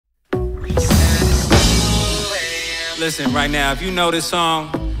Listen, right now, if you know this song,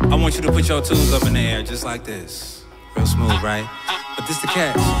 I want you to put your tools up in the air, just like this. Real smooth, right? But this the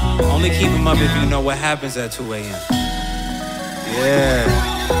catch. Only keep them up if you know what happens at 2 a.m. Yeah.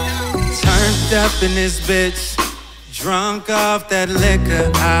 Turned up in this bitch, drunk off that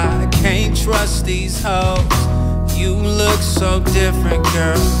liquor. I can't trust these hoes. You look so different,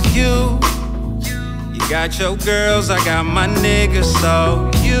 girl. You got your girls, I got my niggas,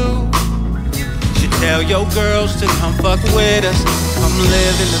 so you should tell your girls to come fuck with us. Come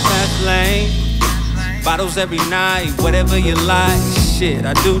live in the fast lane. Bottles every night, whatever you like. Shit,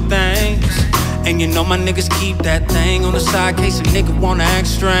 I do things. And you know my niggas keep that thing on the side, case a nigga wanna act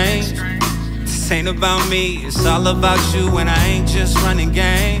strange. This ain't about me, it's all about you, and I ain't just running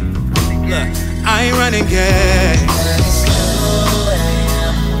game. Look, I ain't running game.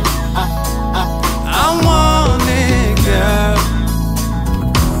 I want it, girl.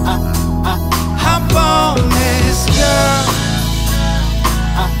 Hop on this, girl.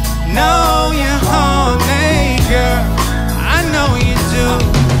 Know you're horny, girl. I know you do.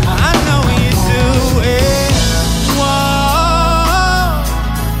 I know you do. Yeah. Whoa.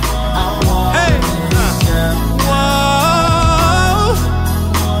 Hey. Whoa.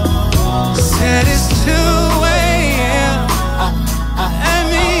 Said it's 2 a.m. I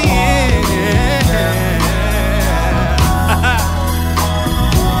mean,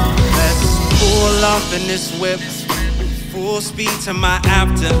 let's pull off in this whip. Full speed to my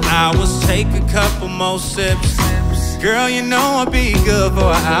after hours. Take a couple more sips. Girl, you know I'll be good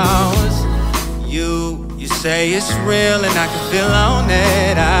for hours. You say it's real and I can feel on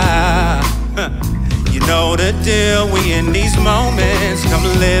it. You know the deal, we in these moments. Come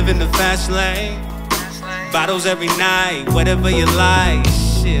live in the fast lane. Bottles every night, whatever you like.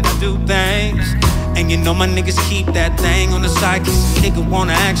 Shit, I do things. And you know my niggas keep that thing on the side, cause a nigga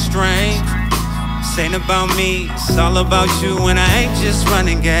wanna act strange. This ain't about me, it's all about you, and I ain't just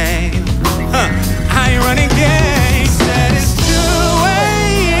running game. I ain't running game. Said it's 2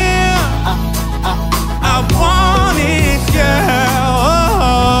 a.m. I want it, girl.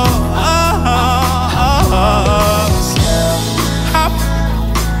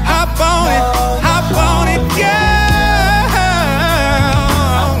 Hop on it, girl.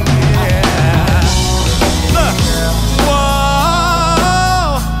 Yeah. Look.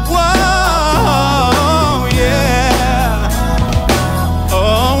 Whoa, yeah.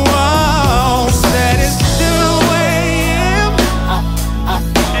 Oh, whoa. Said it's 2 a.m.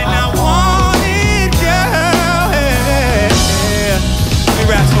 and I want it, girl. Yeah. Let me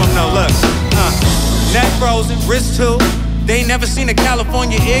rap some though, look. Neck frozen, wrist too. They ain't never seen a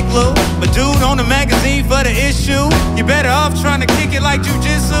California igloo. But dude on the magazine for the issue. You better off trying to kick it like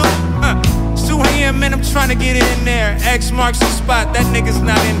jujitsu. It's 2 a.m. and I'm trying to get in there. X marks the spot, that nigga's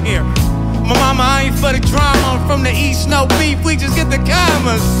not in here. My mama, I ain't for the drama. I'm from the east, no beef, we just get the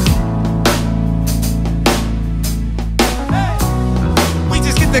commas. We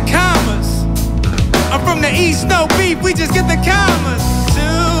just get the commas. I'm from the east, no beef, we just get the commas. 2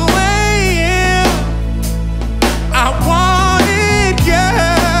 a.m. I want it, girl.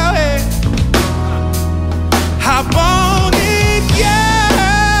 Hop on it, girl.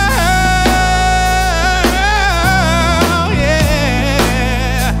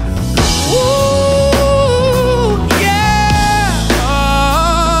 Yeah. Woo, yeah.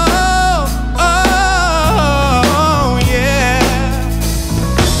 Oh, yeah.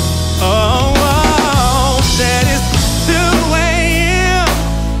 Oh, said it's 2 a.m.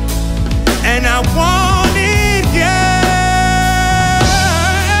 and I want it, girl.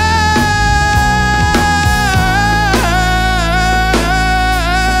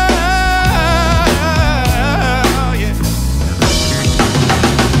 Yeah.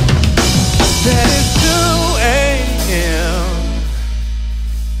 Said it's 2 a.m.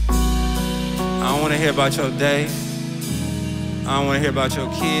 I don't want to hear about your day. I don't want to hear about your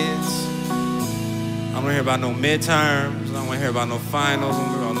kids. I don't want to hear about no midterms. I don't want to hear about no finals. I don't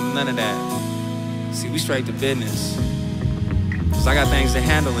want to hear about none of that. See, we straight to business. Cause I got things to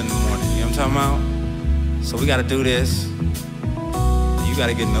handle in the morning, you know what I'm talking about? So we gotta do this. You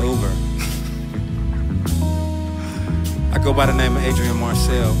gotta get in the Uber. I go by the name of Adrian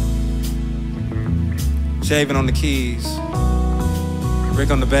Marcel. Shaving on the keys, Rick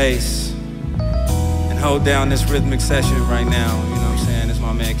on the bass, and hold down this rhythmic session right now, you know what I'm saying? It's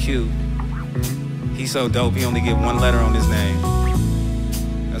my man Q. He's so dope, he only get 1 letter on his name.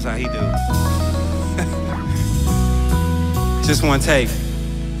 That's how he do. Just 1 take.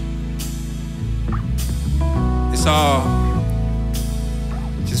 It's all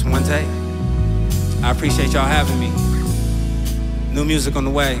just 1 take. I appreciate y'all having me. New music on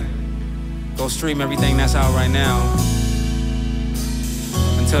the way. Go stream everything that's out right now.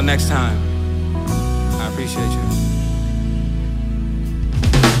 Until next time, I appreciate you.